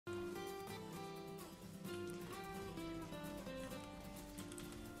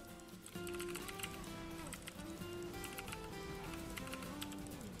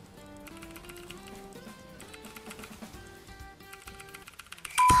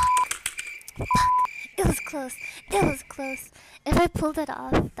It was close. It was close. If I pulled it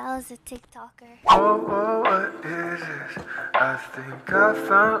off, that was a TikToker. Oh, what is this? I think I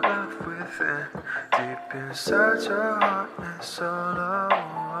found love within. Deep inside your heart and soul.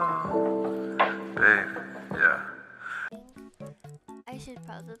 Babe, yeah. I should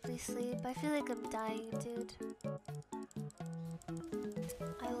probably sleep. I feel like I'm dying, dude.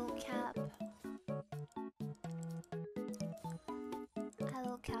 I will cap. I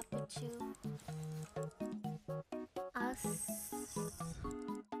will cap with you. Us.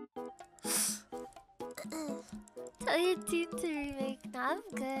 Tell your team to remake. Nah, I'm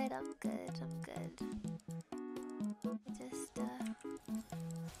good. I'm good. I'm good. Just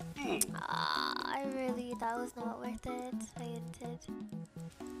I really, that was not worth it. I hinted.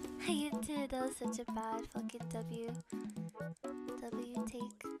 I hinted. That was such a bad fucking W. W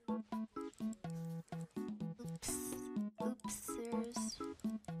take. Oops. Oopsers.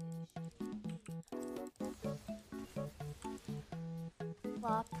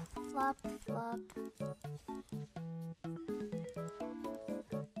 Flop. Flop. Flop.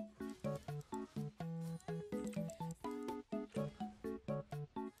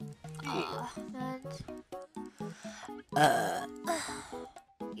 Oh, man.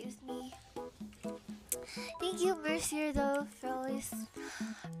 Excuse me. Thank you, Mercier, though, for always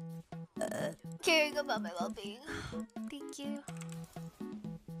caring about my well-being. Thank you.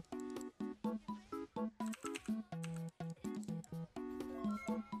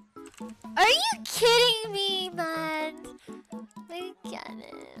 Are you kidding me, man? My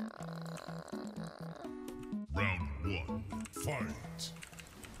cannon. Round one, fight.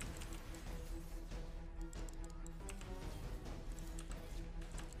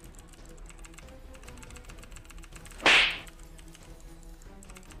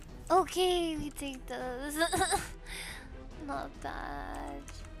 Okay, we take those. Not bad.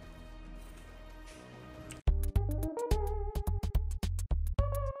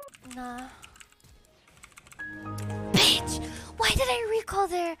 Nah. Bitch! Why did I recall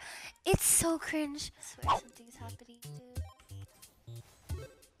there? It's so cringe. I swear something's happening, dude.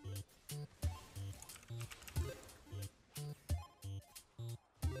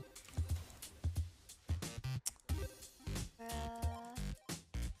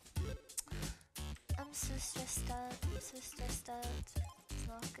 I'm so stressed out. I'm so stressed out. It's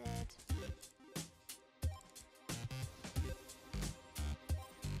not good.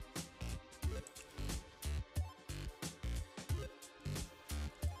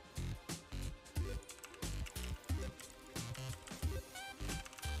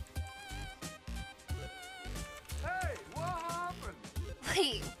 Hey, what happened?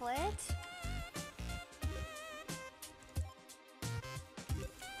 Wait, what?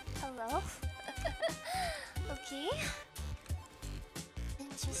 Hello? Okay.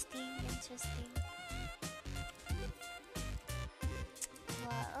 Interesting, interesting.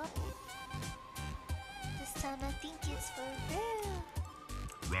 Well, this time I think it's for real.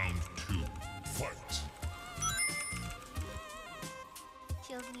 Round two, fight.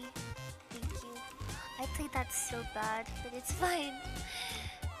 Shield me. Thank you. I played that so bad, but it's fine.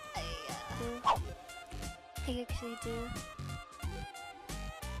 I actually do.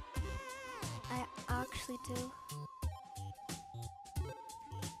 I actually do.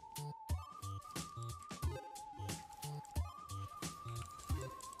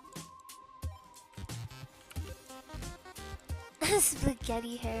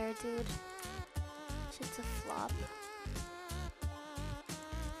 Spaghetti hair, dude. Shit's a flop.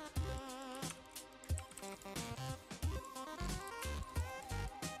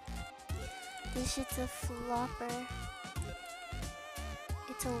 This shit's a flopper.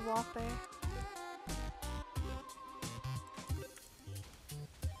 It's a whopper.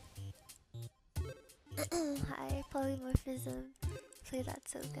 Hi, polymorphism. Play that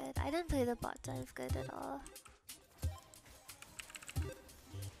so good. I didn't play the bot dive good at all.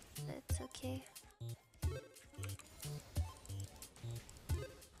 It's okay.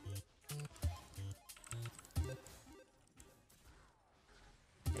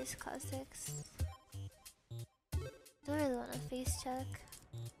 There's Cossacks. Don't really want a face check.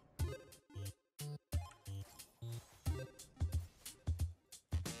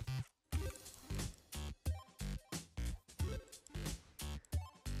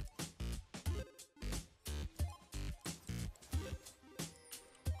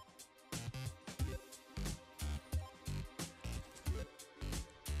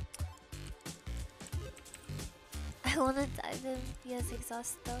 I wanna dive in. He has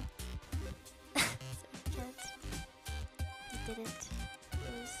exhaust though. So he can't. He didn't.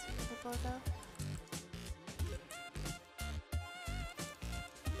 It was winnable though.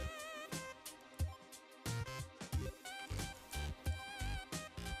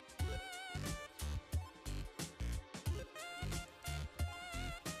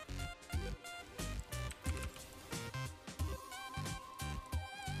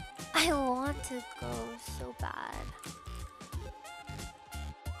 I want to go so bad.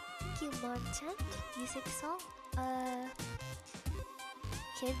 Thank you, Monchant. Music song.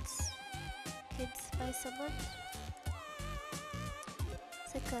 Kids. Kids by someone.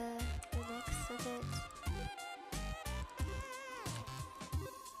 It's like a remix of it.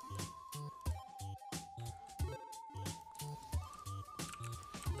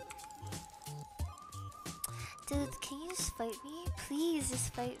 Dude, can you just fight me? Please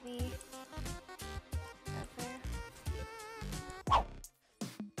just fight me. Never.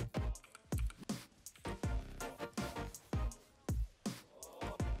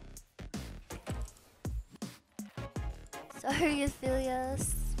 Sorry,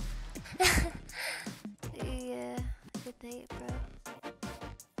 Aphelios. Yeah, good night, bro.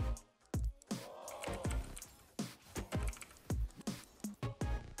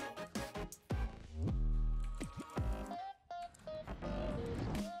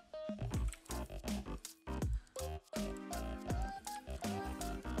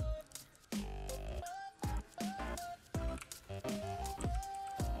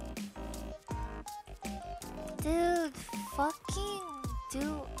 Dude, fucking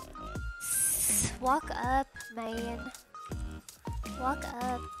do. Walk up, man. Walk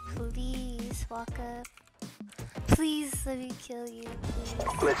up, please. Walk up. Please let me kill you, please.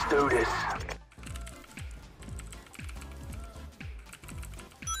 Let's do this.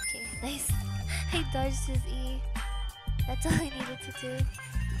 Okay, nice. I dodged his E. That's all I needed to do.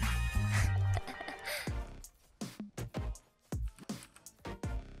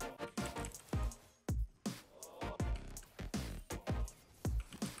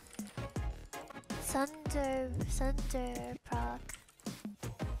 Sunder proc.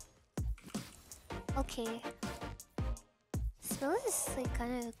 Okay. Spell is like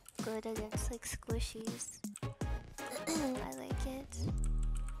kind of good against like squishies. I like it.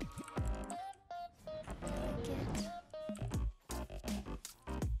 I like it.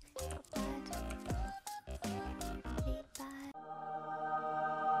 Not bad. Ain't bad.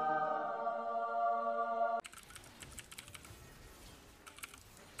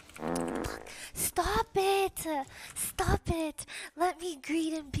 Stop it! Stop it! Let me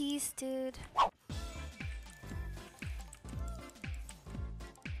greet in peace, dude.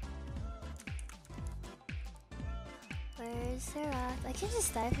 Where's Seraph? I can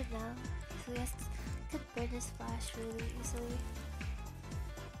just dive him now. So he has to, could burn his flash really easily.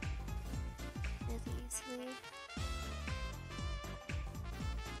 Really easily.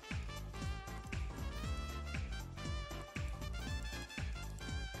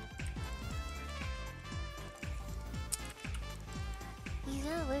 He's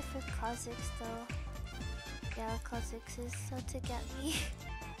gonna wait for Kha'Zix though. Yeah, Kha'Zix is out to get me.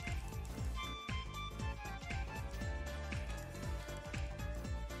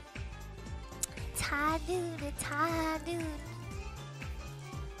 It's high noon, it's high noon.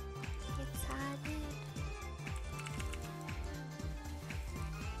 It's high noon.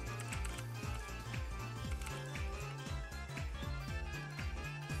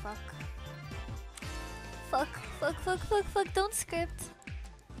 Fuck. Fuck, fuck, fuck, fuck, fuck, don't script.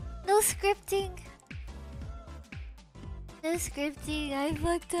 No scripting. No scripting, I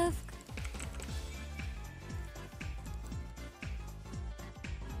fucked up.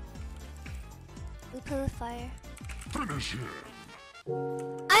 We play with fire. Finish him.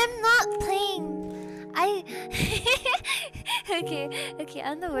 I'm not playing. Okay,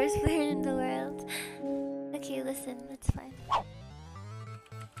 I'm the worst player in the world. Okay, listen, it's fine.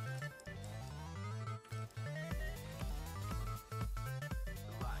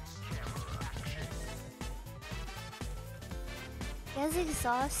 He has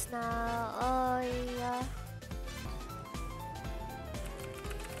exhaust now. Oh yeah.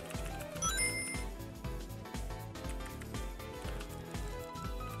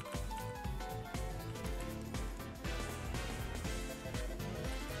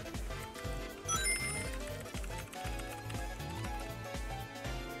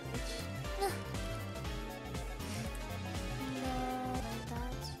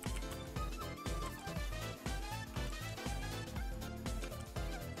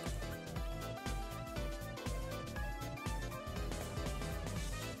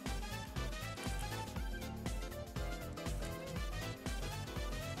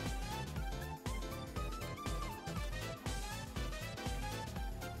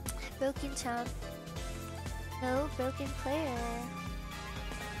 Broken champ. No, broken player.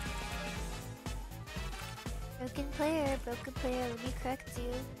 Broken player, let me correct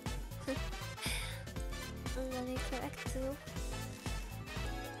you. Let me correct you.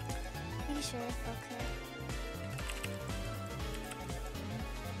 Pretty sure, okay.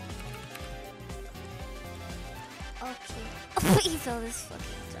 Okay. Oh, you fell this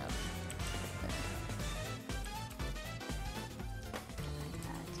fucking jump. Like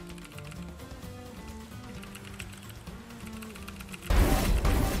that.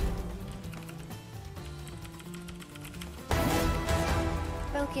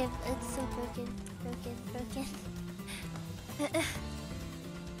 Broken. It's so broken. Broken.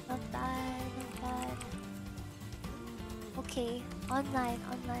 Not bad. Not bad. Okay. Online.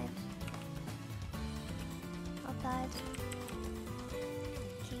 Not bad.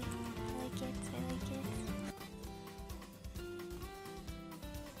 Okay. I like it.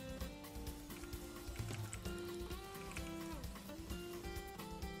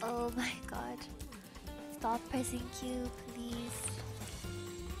 Oh my god. Stop pressing Q, please.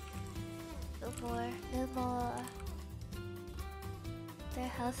 No more. Their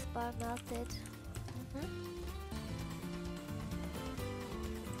health bar melted.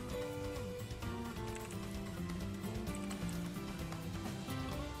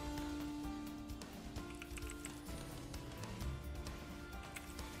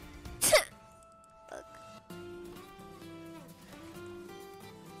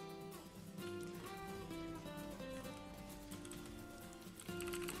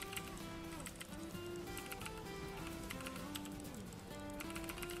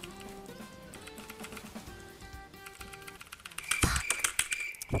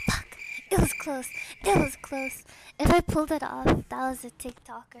 Fuck. It was close. If I pulled it off, that was a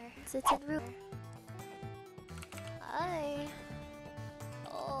TikToker. It's in room. Hi.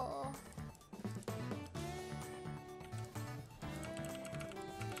 Oh.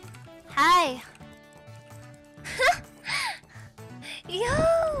 Hi.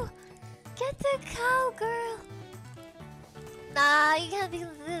 Yo! Get the cow, girl. Nah, you can't be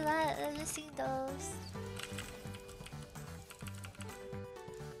missing those.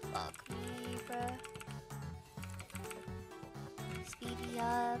 Fuck me, bruh. Speed me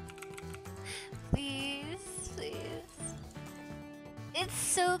up. Please. It's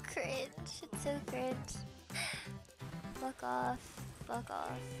so cringe. Fuck off,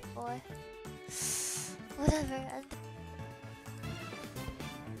 boy. Whatever.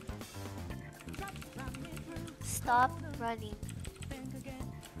 Stop running.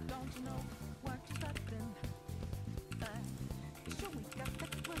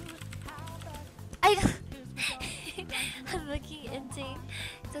 I'm looking into.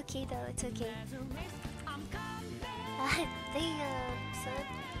 It's okay though. It's okay. God damn, son.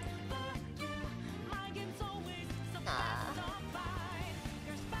 Nah.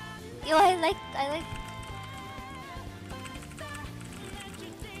 Yo, I like.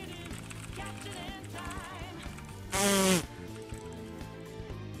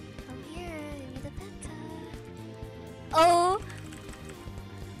 Come here, give me the penta. Oh.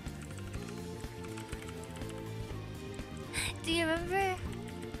 Do you remember?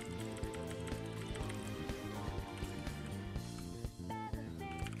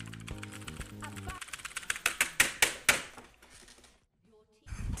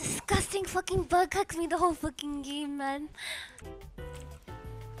 Disgusting fucking bug hugs me the whole fucking game, man.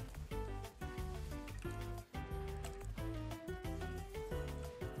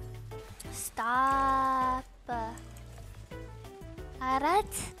 Stop.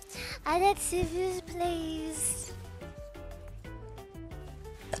 Arat Civis, please.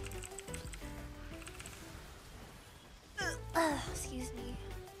 Excuse me.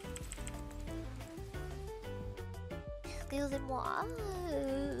 Excusez-moi.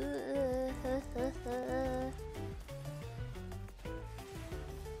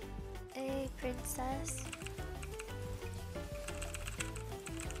 Hey, princess.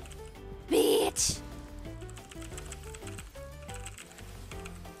 Bitch!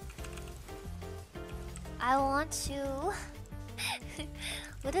 I want to.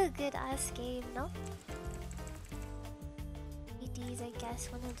 What a good ass game, no? AD's, I guess,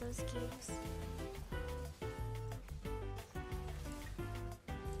 one of those games.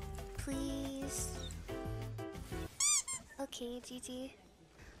 Please. Okay, GG.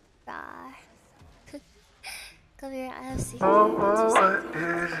 Bye. Come here, I have secret. What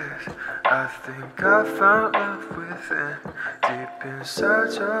is this? I think I found love within, deep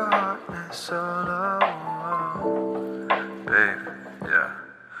inside your heart and soul. Baby, yeah.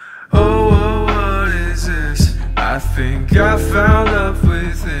 Oh, what is this? I think I found love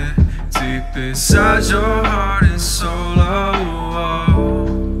within, deep inside your heart and soul.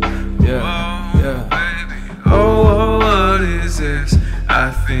 Yeah, baby. Oh, what is this?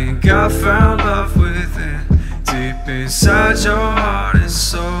 I think I found love within, deep inside your heart and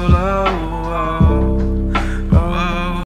soul.